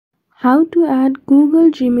How to add Google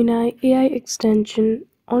Gemini AI extension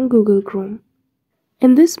on Google Chrome.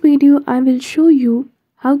 In this video, I will show you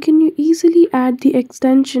how can you easily add the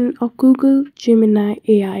extension of Google Gemini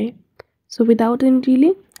AI. So without any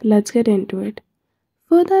delay, let's get into it.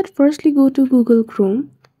 For that, firstly go to Google Chrome,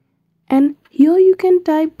 and here you can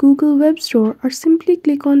type Google Web Store or simply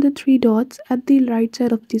click on the three dots at the right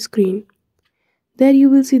side of the screen. There you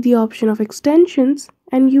will see the option of extensions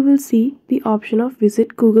and you will see the option of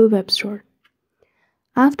visit Google Web Store.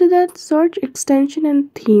 After that, search extension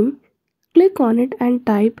and theme, click on it and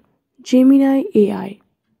type Gemini AI.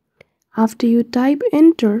 After you type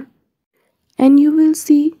enter, and you will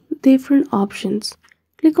see different options.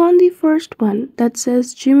 Click on the first one that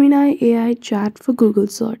says Gemini AI chat for Google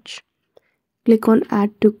search. Click on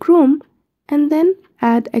add to Chrome and then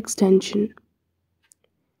add extension.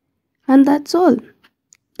 And that's all.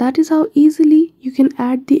 That is how easily you can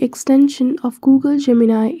add the extension of Google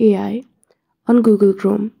Gemini AI on Google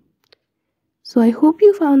Chrome. So I hope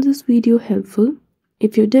you found this video helpful.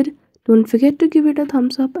 If you did, don't forget to give it a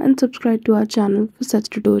thumbs up and subscribe to our channel for such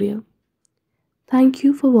tutorial. Thank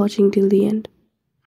you for watching till the end.